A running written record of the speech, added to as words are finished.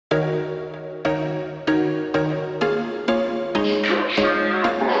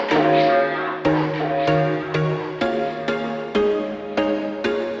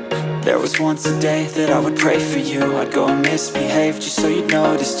once a day that I would pray for you. I'd go and misbehave just so you'd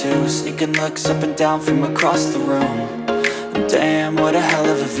notice too. Sneaking looks up and down from across the room. And damn, what a hell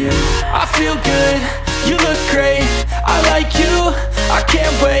of a view. I feel good, you look great, I like you, I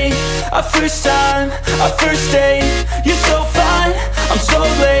can't wait. A first time, a first date, you're so fine, I'm so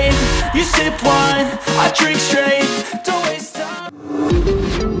late. You sip wine, I drink straight, don't waste time.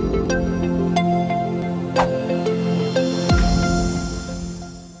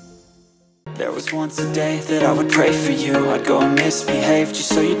 There was once a day that I would pray for you. I'd go and misbehave just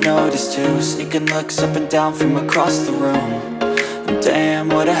so you'd notice too. Sneaking looks up and down from across the room. And damn,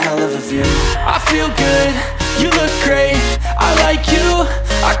 what a hell of a view. I feel good, you look great, I like you,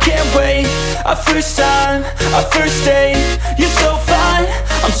 I can't wait. A first time, a first date, you're so fine,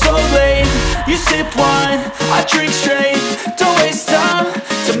 I'm so late. You sip wine, I drink straight, don't waste time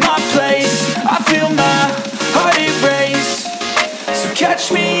to my place. I feel my heart erase, so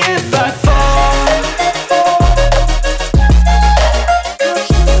catch me if I fall.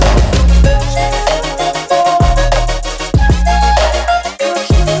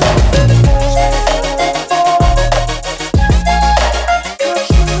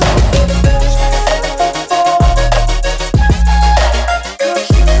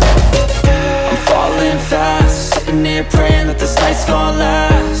 Praying that this night's gonna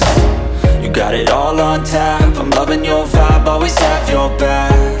last. You got it all on tap, I'm loving your vibe, always have your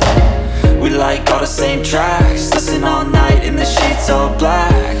back. We like all the same tracks, listen all night in the sheets all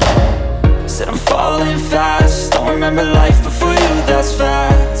black. Said I'm falling fast, don't remember life before you, that's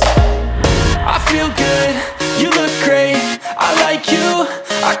fact. I feel good, you look great, I like you,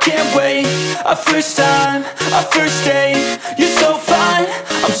 I can't wait. A first time, a first date, you're so fine,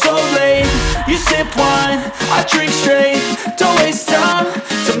 I'm so late. You sip wine, I drink straight, don't waste time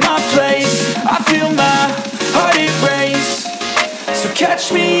to my place. I feel my heart erase, so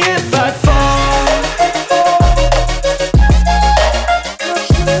catch me if I fall.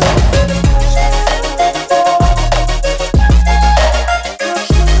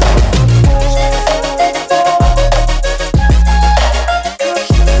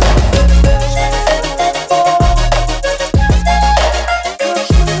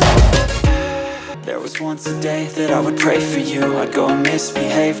 Once a day that I would pray for you. I'd go and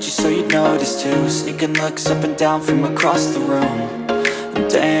misbehave just so you'd notice too. Sneaking looks up and down from across the room. And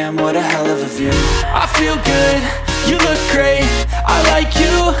damn, what a hell of a view. I feel good, you look great, I like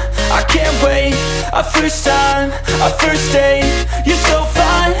you, I can't wait. A first time, a first date, you're so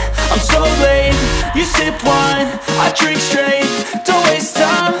fine, I'm so late. You sip wine, I drink straight, don't waste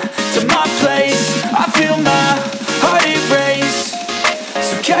time to my place. I feel my heart erase,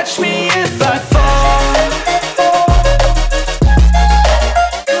 so catch me if I fall.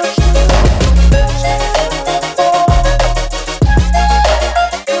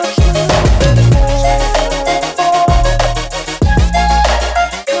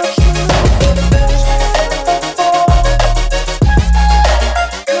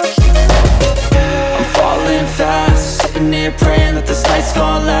 Praying that this night's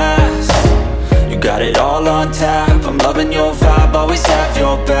gonna last. You got it all on tap, I'm loving your vibe, always have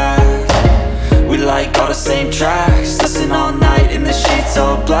your back. We like all the same tracks, listen all night in the sheets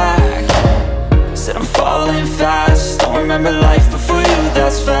all black. Said I'm falling fast, don't remember life before you,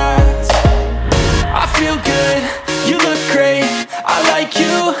 that's fact. I feel good, you look great, I like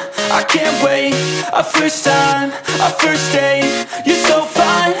you, I can't wait. A first time, a first date, you're so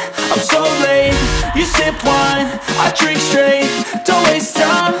fine, I'm so late. You sip wine, I drink straight, don't waste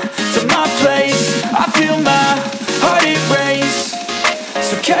time to my place. I feel my heart erase,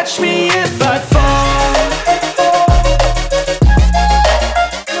 so catch me if I fall.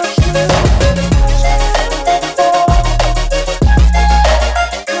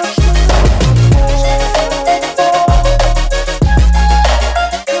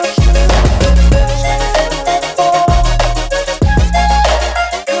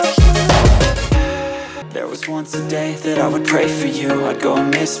 Once a day that I would pray for you. I'd go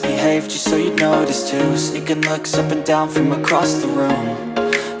and misbehave just so you'd notice too. Sneaking looks up and down from across the room.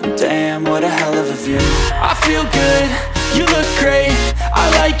 And damn, what a hell of a view. I feel good, you look great, I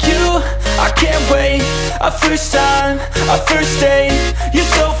like you, I can't wait. A first time, a first date,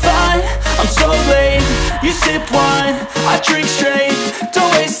 you're so fine, I'm so late. You sip wine, I drink straight,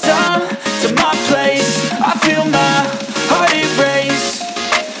 don't waste time to my place. I feel my heart erase,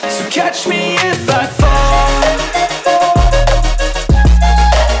 so catch me if I fall.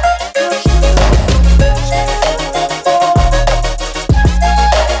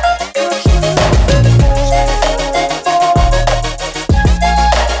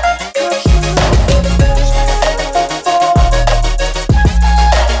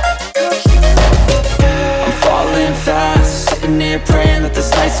 praying that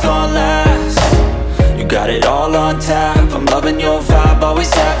this night's gonna last. You got it all on tap, I'm loving your vibe,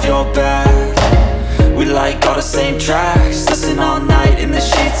 always have your back. We like all the same tracks, listen all night in the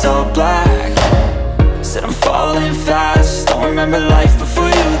sheets all black. Said I'm falling fast, don't remember life before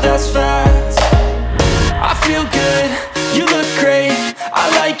you, that's fact. I feel good, you look great, I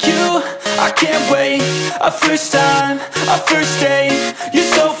like you, I can't wait. A first time, a first date,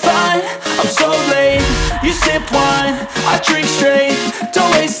 you're so fine, I'm so late. You sip wine, I drink straight,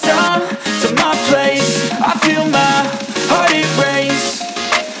 don't waste time to my place. I feel my heart erase,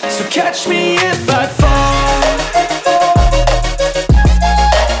 so catch me if I fall.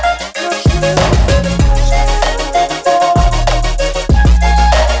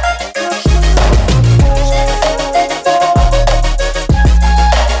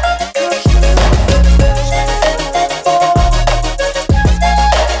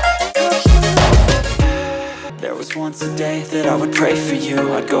 Once a day that I would pray for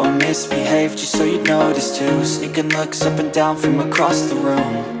you, I'd go and misbehave just so you'd notice too. Sneaking looks up and down from across the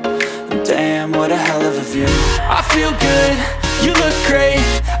room, and damn, what a hell of a view. I feel good, you look great,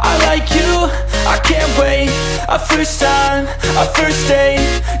 I like you, I can't wait. A first time, a first date,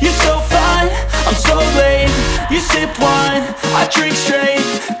 you're so fine, I'm so late. You sip wine, I drink straight,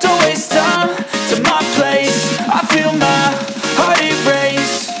 don't waste time to my place. I feel my heart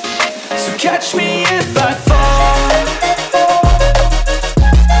erase, so catch me if I fall.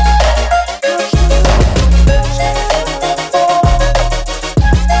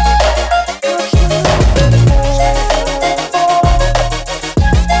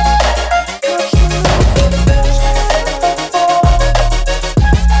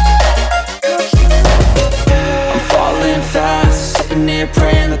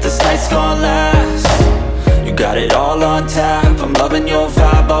 Praying that this night's gonna last. You got it all on tap, I'm loving your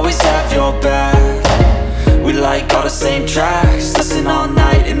vibe, always have your back. We like all the same tracks, listen all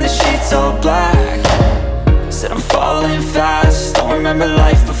night in the sheets all black. Said I'm falling fast, don't remember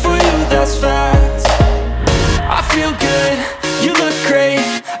life before you, that's fact. I feel good, you look great,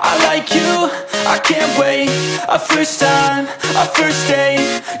 I like you, I can't wait. A first time, a first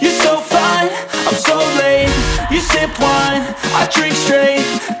date, you're so fine, I'm so late. You sip wine, I drink straight,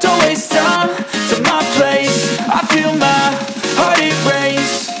 don't waste time to my place. I feel my heart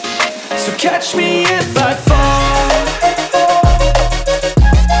erase, so catch me if I fall.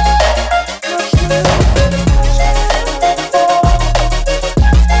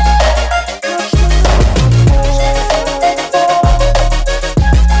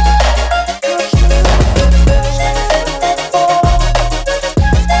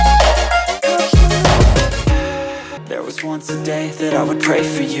 Once a day that I would pray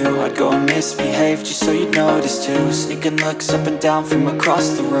for you, I'd go and misbehave just so you'd notice too. Sneaking looks up and down from across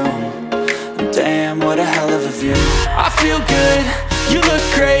the room, and damn, what a hell of a view. I feel good, you look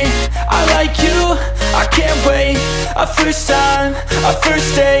great, I like you, I can't wait. A first time, a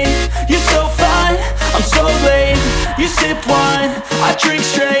first date, you're so fine, I'm so late. You sip wine, I drink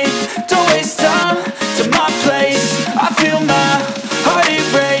straight, don't waste time to my place. I feel my heart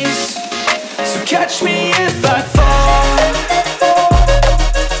erase, so catch me if I fall.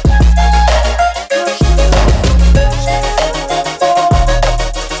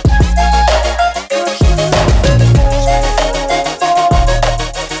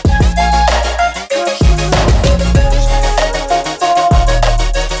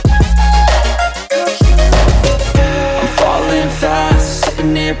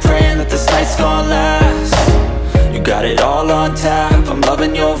 Praying that this night's gonna last. You got it all on tap, I'm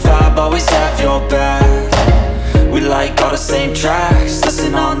loving your vibe, always have your back. We like all the same tracks,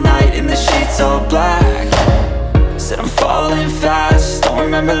 listen all night in the sheets all black. Said I'm falling fast, don't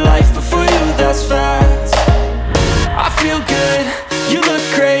remember life before you, that's fact. I feel good, you look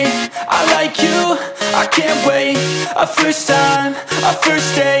great, I like you, I can't wait. A first time, a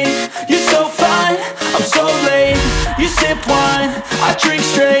first date, you're so fine, I'm so late. You sip wine, I drink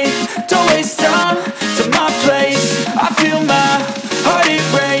straight, don't waste time to my place. I feel my heart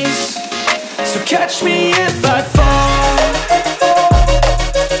erase, so catch me if I fall.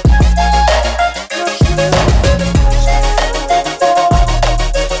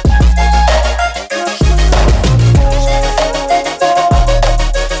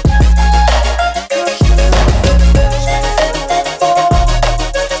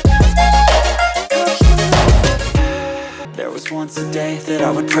 Once a day that I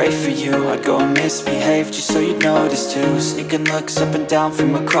would pray for you, I'd go and misbehave just so you'd notice too. Sneaking looks up and down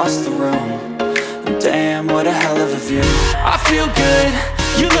from across the room, and damn, what a hell of a view. I feel good,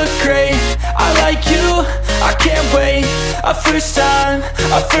 you look great, I like you, I can't wait. A first time,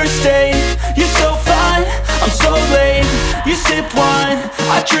 a first date. You're so fine, I'm so late. You sip wine,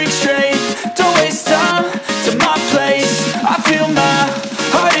 I drink straight. Don't waste time to my place. I feel my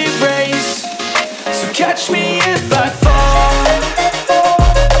heart erase. So catch me if I fall.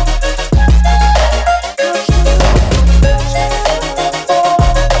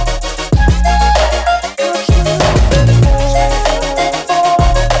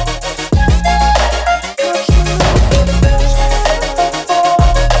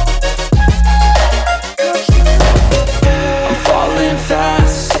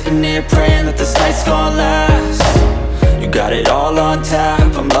 Praying that this night's gonna last. You got it all on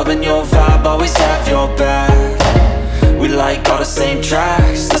tap, I'm loving your vibe, always have your back. We like all the same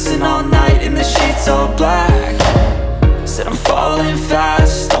tracks, listen all night in the sheets all black. Said I'm falling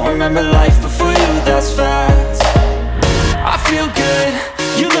fast, don't remember life before you, that's fact. I feel good,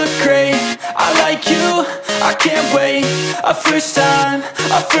 you look great, I like you, I can't wait. A first time,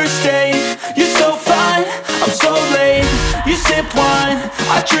 a first date. You're so fine, I'm so late. You sip wine,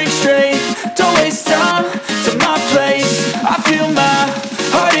 I drink straight. Don't waste time to my place. I feel my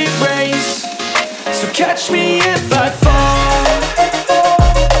heart erase. So catch me if I fall.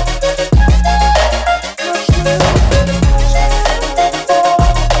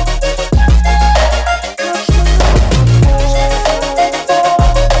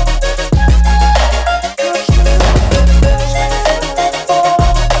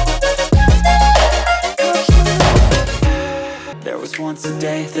 Once a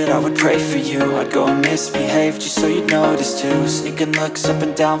day that I would pray for you. I'd go and misbehave just so you'd notice too. Sneaking looks up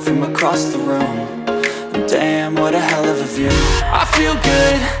and down from across the room. And damn, what a hell of a view. I feel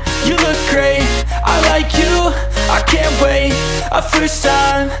good, you look great, I like you, I can't wait. A first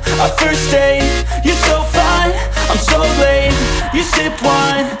time, a first date. You're so fine, I'm so late. You sip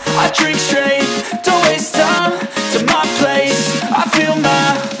wine, I drink straight. Don't waste time to my place. I feel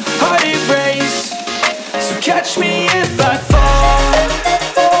my heart erase. So catch me if I fall.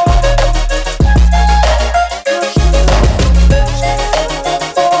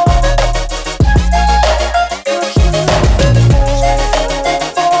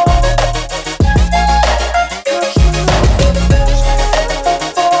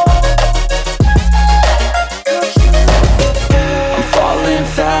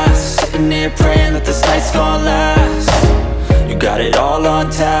 Praying that this night's gonna last. You got it all on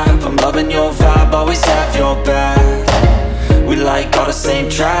tap, I'm loving your vibe, always have your back. We like all the same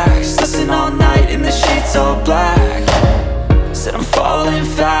tracks, listen all night in the sheets all black. Said I'm falling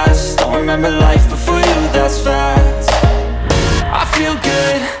fast, don't remember life before you, that's fact. I feel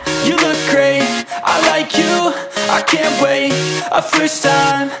good, you look great, I like you, I can't wait. A first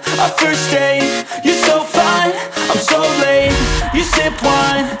time, a first date. You're so fine, I'm so late. You sip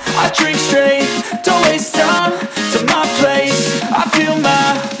wine, I drink straight. Don't waste time to my place. I feel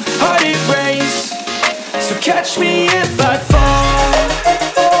my heart erase. So catch me if I fall.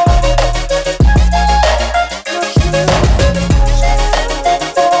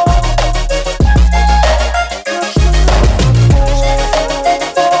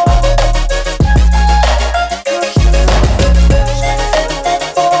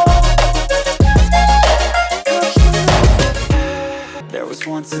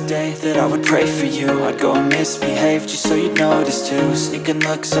 Once a day that I would pray for you. I'd go and misbehave just so you'd notice too. Sneaking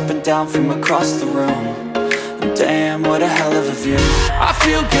looks up and down from across the room. And damn, what a hell of a view. I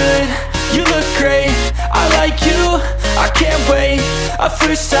feel good, you look great, I like you, I can't wait. A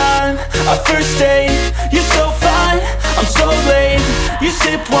first time, a first date. You're so fine, I'm so late. You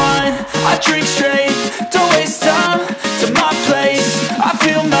sip wine, I drink straight. Don't waste time to my place. I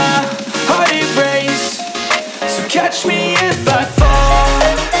feel my heart erase. So catch me if I fall.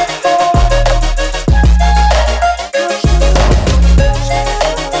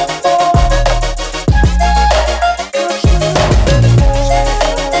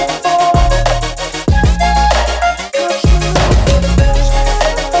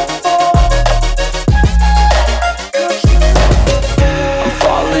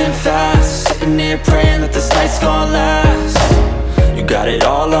 Praying that this night's gonna last. You got it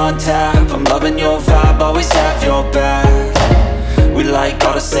all on tap, I'm loving your vibe, always have your back. We like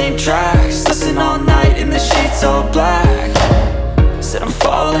all the same tracks, listen all night in the sheets all black. Said I'm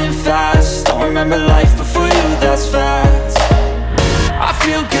falling fast, don't remember life before you, that's fact. I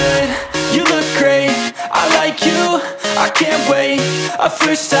feel good, you look great, I like you, I can't wait. A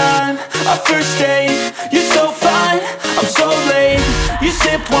first time, a first date. You're so fine, I'm so late. You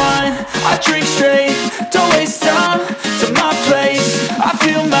sip wine, I drink straight. Don't waste time to my place. I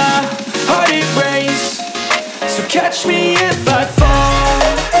feel my heart erase. So catch me if I fall.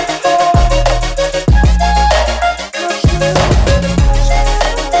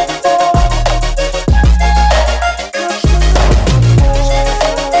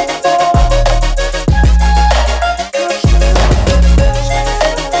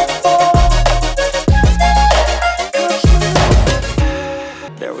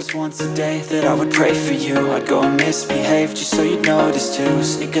 you, I'd go and misbehave just so you'd notice too.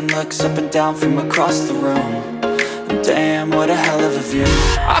 Sneaking looks up and down from across the room, and damn, what a hell of a view.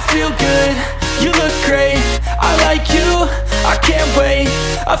 I feel good, you look great, I like you, I can't wait.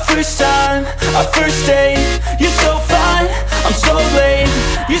 A first time, a first date, you're so fine, I'm so late.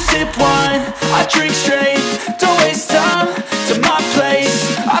 You sip wine, I drink straight, don't waste time to my place.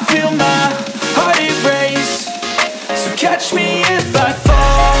 I feel my heart erase, so catch me if I fall.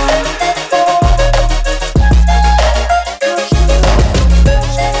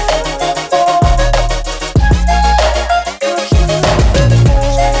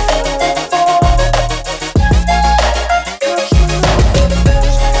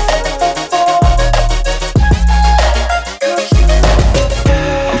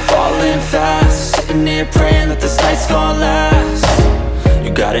 Praying that this night's gonna last.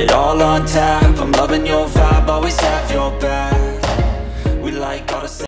 You got it all on tap, I'm loving your vibe, always have your back.